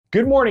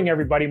Good morning,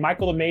 everybody.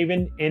 Michael the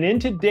Maven, and in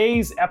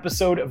today's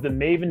episode of the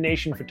Maven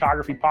Nation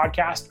Photography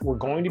Podcast, we're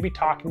going to be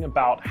talking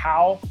about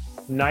how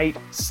night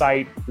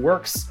sight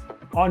works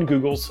on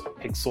Google's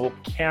Pixel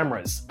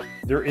cameras.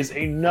 There is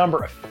a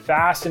number of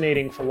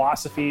fascinating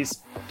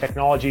philosophies,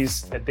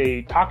 technologies that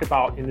they talk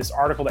about in this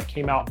article that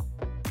came out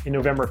in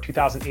November of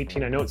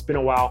 2018. I know it's been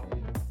a while.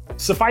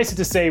 Suffice it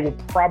to say, we're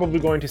probably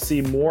going to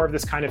see more of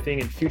this kind of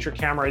thing in future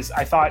cameras.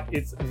 I thought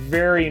it's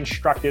very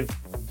instructive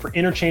for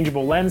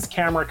interchangeable lens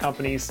camera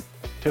companies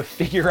to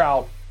figure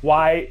out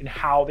why and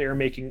how they are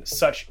making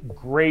such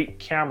great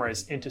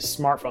cameras into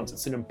smartphones.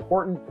 It's an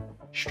important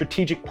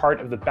strategic part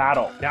of the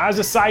battle. Now, as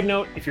a side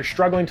note, if you're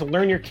struggling to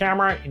learn your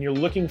camera and you're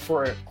looking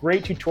for a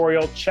great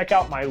tutorial, check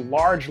out my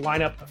large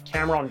lineup of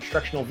camera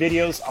instructional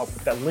videos. I'll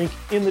put that link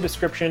in the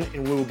description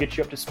and we will get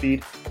you up to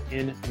speed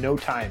in no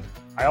time.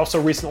 I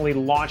also recently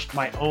launched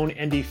my own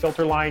ND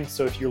filter line,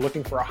 so if you're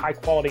looking for a high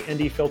quality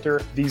ND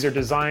filter, these are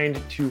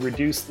designed to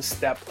reduce the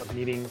step of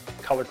needing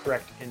color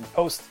correct in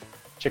post.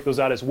 Check those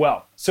out as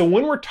well. So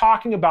when we're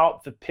talking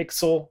about the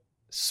Pixel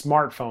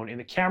smartphone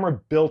and the camera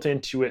built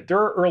into it, there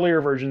are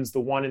earlier versions,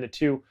 the 1 and the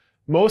 2.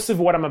 Most of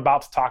what I'm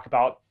about to talk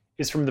about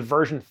is from the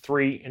version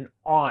 3 and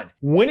on.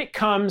 When it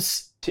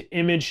comes to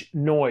image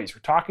noise,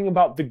 we're talking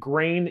about the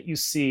grain that you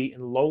see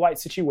in low light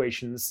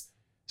situations.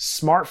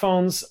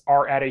 Smartphones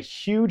are at a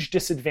huge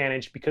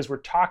disadvantage because we're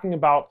talking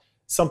about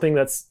something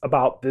that's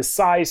about this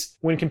size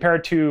when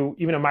compared to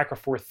even a Micro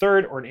Four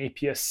Third or an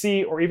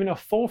APS-C or even a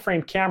full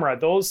frame camera.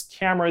 Those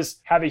cameras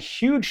have a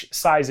huge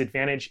size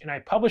advantage, and I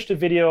published a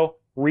video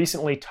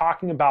recently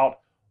talking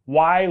about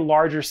why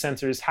larger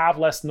sensors have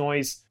less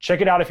noise.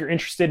 Check it out if you're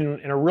interested in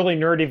a really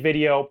nerdy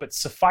video, but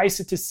suffice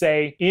it to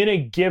say, in a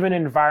given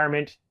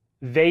environment,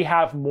 they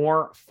have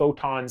more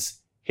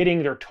photons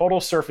hitting their total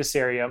surface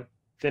area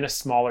than a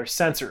smaller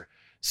sensor.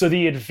 So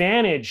the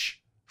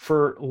advantage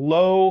for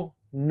low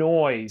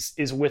noise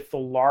is with the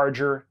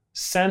larger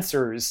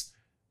sensors,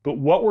 but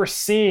what we're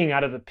seeing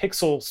out of the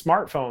Pixel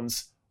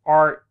smartphones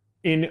are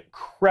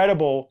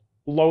incredible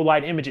low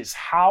light images.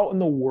 How in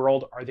the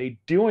world are they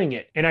doing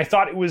it? And I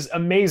thought it was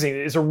amazing.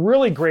 It's a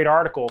really great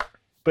article,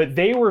 but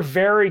they were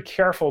very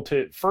careful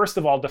to, first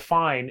of all,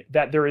 define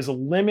that there is a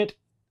limit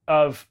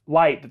of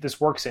light that this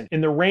works in.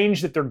 And the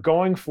range that they're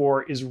going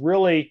for is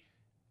really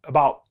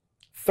about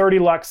 30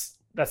 lux.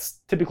 That's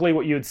typically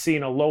what you would see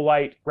in a low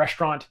light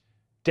restaurant,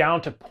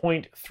 down to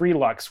 0.3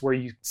 lux, where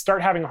you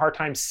start having a hard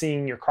time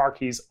seeing your car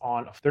keys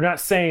on. They're not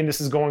saying this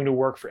is going to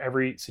work for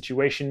every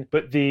situation,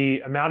 but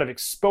the amount of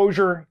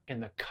exposure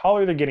and the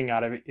color they're getting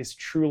out of it is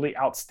truly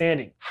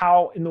outstanding.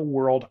 How in the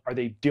world are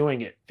they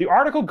doing it? The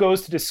article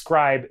goes to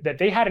describe that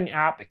they had an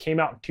app that came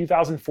out in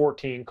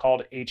 2014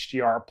 called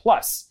HDR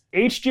Plus.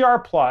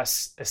 HDR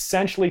Plus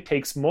essentially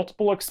takes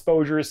multiple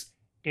exposures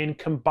and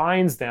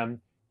combines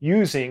them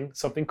using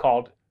something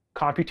called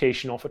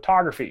computational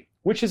photography,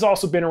 which has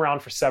also been around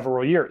for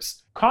several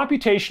years.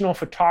 Computational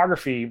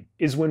photography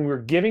is when we're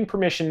giving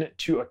permission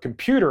to a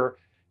computer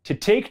to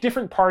take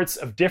different parts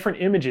of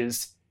different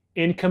images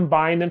and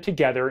combine them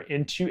together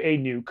into a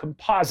new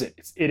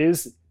composite. It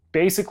is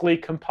basically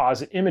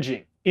composite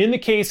imaging. In the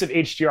case of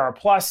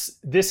HDR+,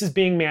 this is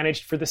being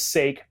managed for the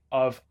sake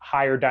of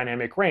higher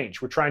dynamic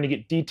range. We're trying to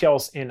get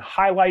details in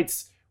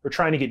highlights, we're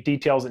trying to get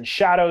details in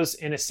shadows,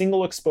 and a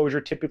single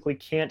exposure typically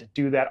can't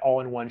do that all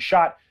in one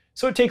shot.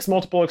 So it takes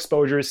multiple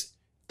exposures,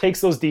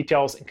 takes those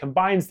details and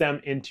combines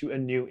them into a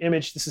new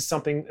image. This is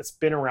something that's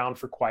been around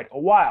for quite a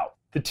while.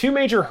 The two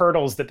major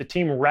hurdles that the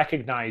team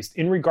recognized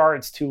in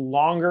regards to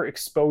longer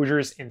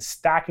exposures and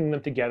stacking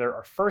them together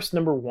are, first,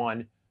 number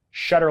one,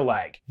 shutter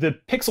lag. The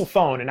Pixel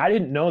phone, and I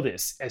didn't know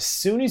this, as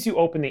soon as you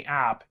open the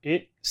app,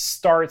 it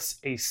starts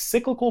a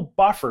cyclical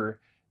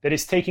buffer that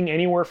is taking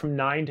anywhere from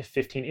 9 to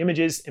 15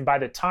 images, and by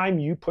the time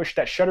you push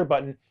that shutter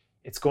button,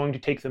 it's going to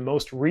take the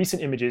most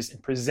recent images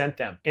and present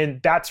them.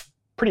 And that's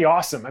pretty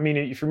awesome. I mean,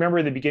 if you remember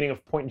at the beginning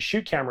of point and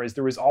shoot cameras,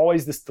 there was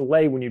always this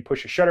delay when you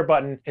push a shutter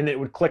button and it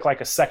would click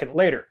like a second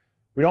later.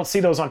 We don't see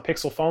those on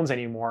Pixel phones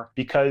anymore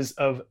because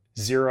of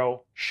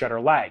zero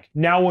shutter lag.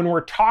 Now, when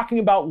we're talking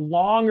about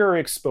longer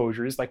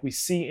exposures, like we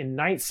see in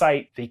night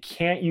sight, they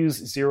can't use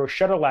zero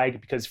shutter lag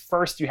because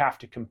first you have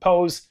to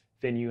compose,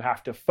 then you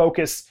have to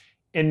focus,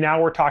 and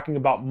now we're talking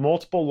about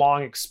multiple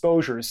long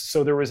exposures.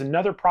 So there was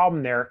another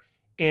problem there,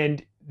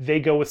 and they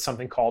go with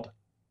something called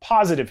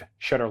positive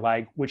shutter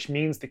lag, which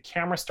means the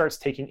camera starts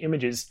taking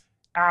images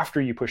after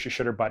you push the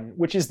shutter button,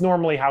 which is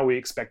normally how we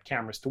expect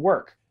cameras to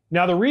work.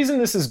 Now, the reason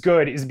this is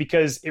good is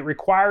because it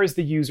requires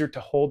the user to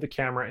hold the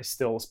camera as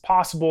still as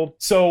possible.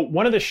 So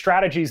one of the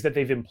strategies that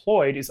they've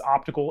employed is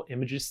optical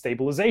image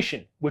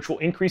stabilization, which will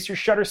increase your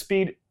shutter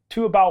speed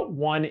to about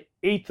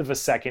 1/8 of a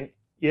second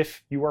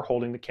if you are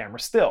holding the camera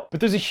still. But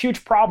there's a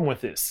huge problem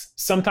with this.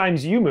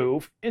 Sometimes you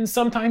move and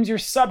sometimes your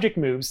subject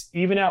moves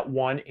even at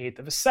 1/8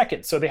 of a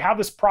second. So they have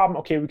this problem,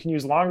 okay, we can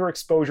use longer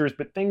exposures,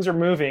 but things are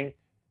moving.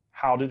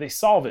 How do they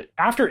solve it?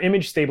 After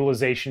image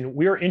stabilization,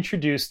 we are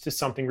introduced to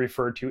something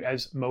referred to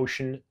as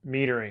motion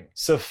metering.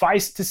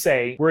 Suffice to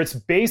say, where it's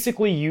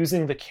basically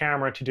using the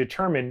camera to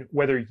determine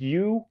whether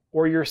you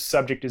or your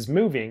subject is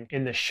moving,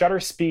 and the shutter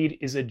speed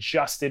is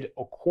adjusted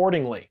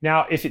accordingly.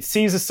 Now, if it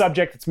sees a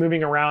subject that's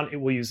moving around,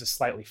 it will use a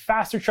slightly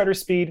faster shutter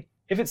speed.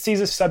 If it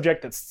sees a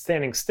subject that's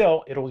standing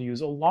still, it'll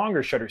use a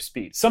longer shutter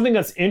speed. Something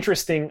that's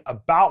interesting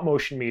about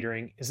motion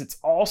metering is it's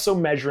also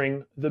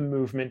measuring the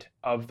movement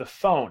of the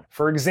phone.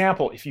 For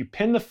example, if you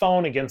pin the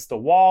phone against the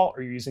wall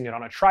or you're using it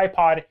on a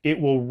tripod, it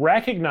will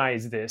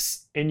recognize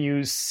this and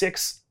use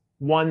 6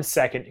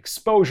 1-second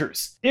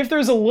exposures. If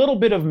there's a little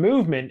bit of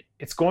movement,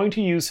 it's going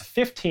to use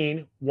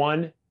 15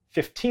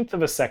 1/15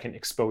 of a second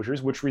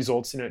exposures, which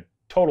results in a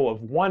total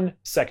of 1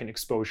 second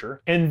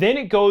exposure. And then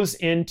it goes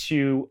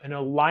into an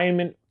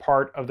alignment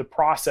part of the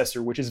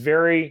processor, which is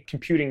very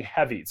computing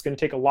heavy. It's going to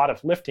take a lot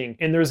of lifting.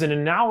 And there's an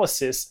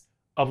analysis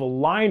of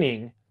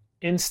aligning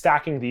and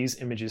stacking these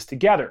images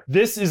together.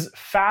 This is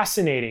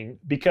fascinating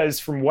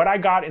because from what I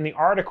got in the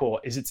article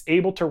is it's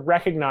able to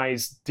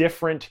recognize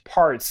different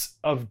parts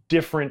of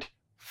different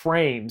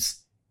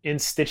frames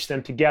and stitch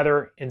them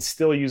together and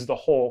still use the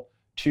whole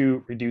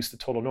to reduce the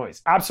total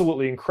noise.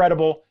 Absolutely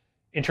incredible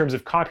in terms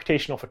of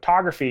computational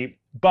photography,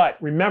 but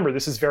remember,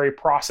 this is very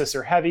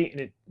processor heavy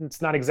and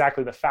it's not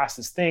exactly the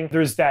fastest thing.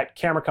 There's that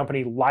camera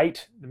company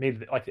Light, that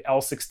made like the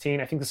L16.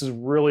 I think this is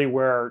really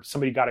where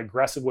somebody got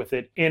aggressive with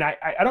it. And I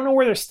don't know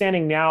where they're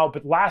standing now,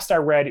 but last I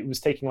read, it was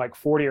taking like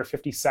 40 or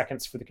 50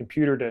 seconds for the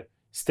computer to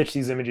stitch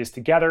these images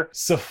together.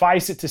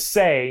 Suffice it to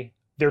say,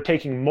 they're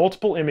taking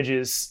multiple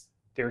images,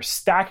 they're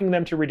stacking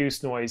them to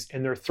reduce noise,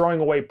 and they're throwing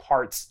away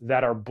parts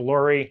that are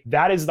blurry.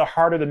 That is the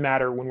heart of the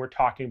matter when we're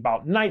talking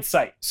about night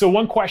sight. So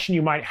one question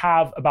you might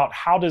have about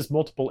how does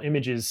multiple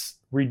images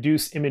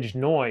reduce image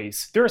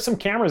noise? There are some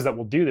cameras that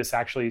will do this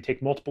actually. You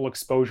take multiple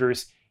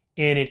exposures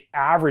and it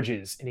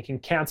averages and it can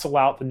cancel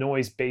out the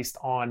noise based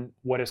on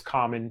what is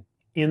common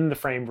in the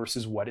frame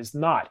versus what is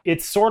not.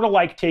 It's sort of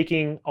like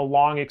taking a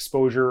long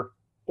exposure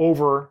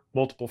over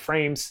multiple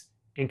frames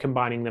and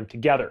combining them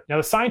together. Now,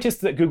 the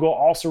scientists at Google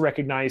also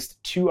recognized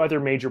 2 other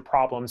major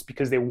problems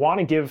because they want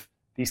to give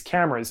these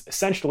cameras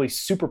essentially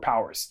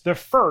superpowers. The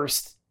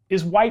first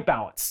is white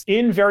balance.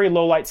 In very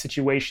low light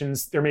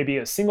situations, there may be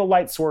a single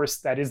light source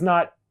that is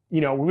not, we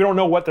don't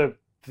know what the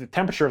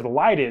temperature of the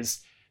light is.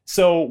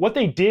 So what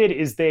they did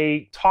is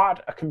they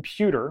taught a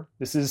computer,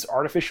 this is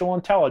artificial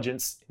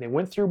intelligence, and they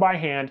went through by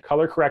hand,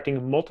 color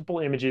correcting multiple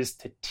images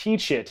to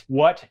teach it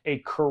what a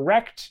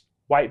correct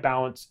white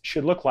balance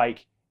should look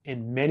like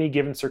in many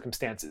given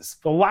circumstances.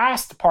 The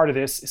last part of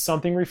this is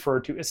something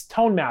referred to as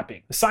tone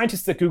mapping. The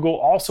scientists at Google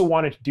also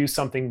wanted to do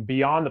something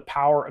beyond the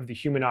power of the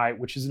human eye,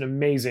 which is an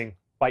amazing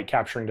light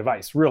capturing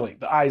device. Really,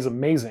 the eye is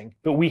amazing.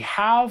 But we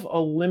have a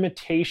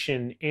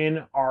limitation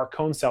in our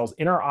cone cells,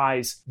 in our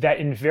eyes, that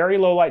in very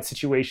low light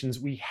situations,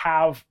 we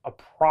have a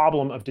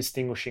problem of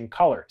distinguishing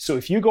color. So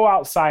if you go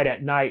outside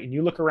at night and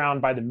you look around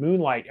by the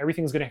moonlight,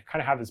 everything's gonna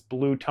kind of have this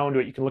blue tone to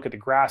it. You can look at the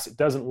grass, it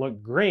doesn't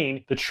look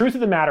green. The truth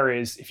of the matter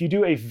is, if you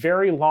do a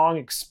very long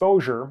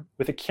exposure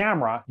with a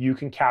camera, you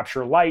can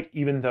capture light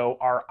even though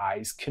our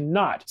eyes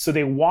cannot. So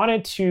they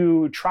wanted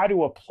to try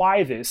to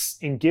apply this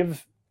and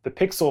give the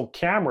Pixel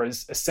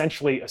cameras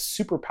essentially a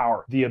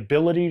superpower, the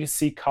ability to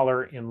see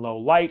color in low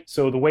light.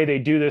 So the way they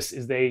do this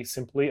is they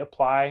simply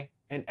apply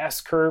an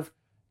S-curve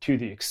to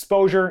the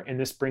exposure, and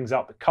this brings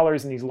out the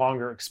colors in these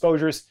longer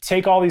exposures.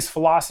 Take all these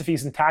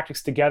philosophies and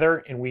tactics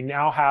together, and we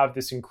now have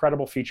this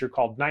incredible feature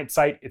called Night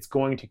Sight. It's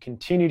going to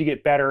continue to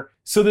get better.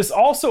 So this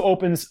also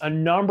opens a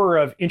number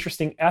of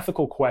interesting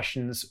ethical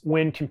questions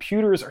when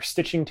computers are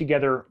stitching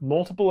together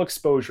multiple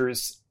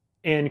exposures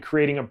and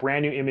creating a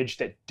brand new image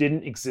that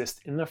didn't exist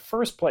in the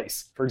first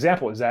place. For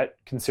example, is that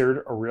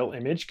considered a real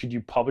image? Could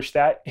you publish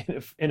that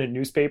in a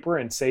newspaper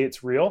and say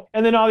it's real?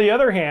 And then on the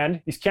other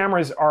hand, these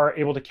cameras are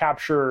able to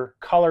capture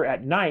color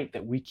at night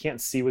that we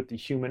can't see with the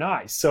human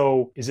eye.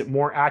 So is it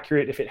more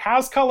accurate if it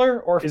has color,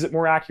 or is it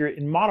more accurate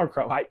in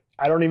monochrome?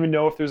 I don't even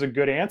know if there's a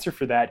good answer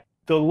for that.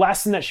 The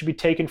lesson that should be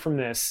taken from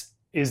this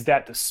is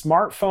that the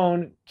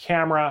smartphone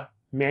camera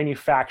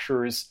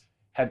manufacturers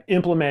have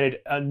implemented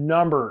a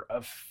number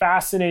of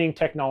fascinating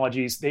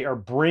technologies. They are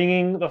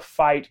bringing the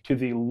fight to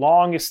the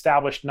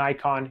long-established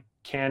Nikon,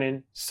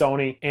 Canon,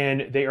 Sony,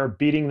 and they are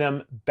beating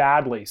them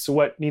badly. So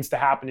what needs to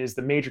happen is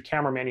the major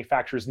camera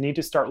manufacturers need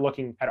to start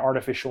looking at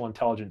artificial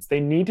intelligence. They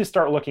need to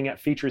start looking at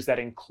features that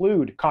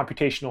include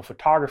computational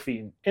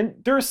photography. And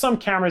there are some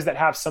cameras that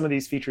have some of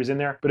these features in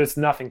there, but it's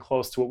nothing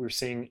close to what we're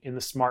seeing in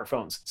the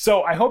smartphones.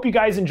 So I hope you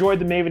guys enjoyed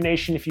the Maven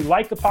Nation. If you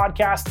like the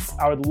podcasts,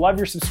 I would love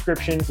your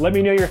subscription. Let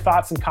me know your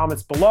thoughts and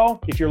comments below.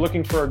 If you're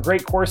looking for a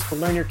great course to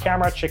learn your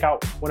camera, check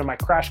out one of my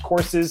crash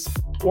courses.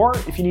 Or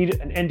if you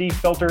need an ND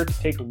filter to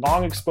take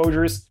long exposures,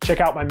 check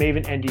out my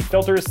Maven ND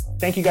filters.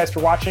 Thank you guys for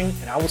watching,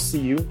 and I will see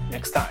you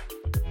next time.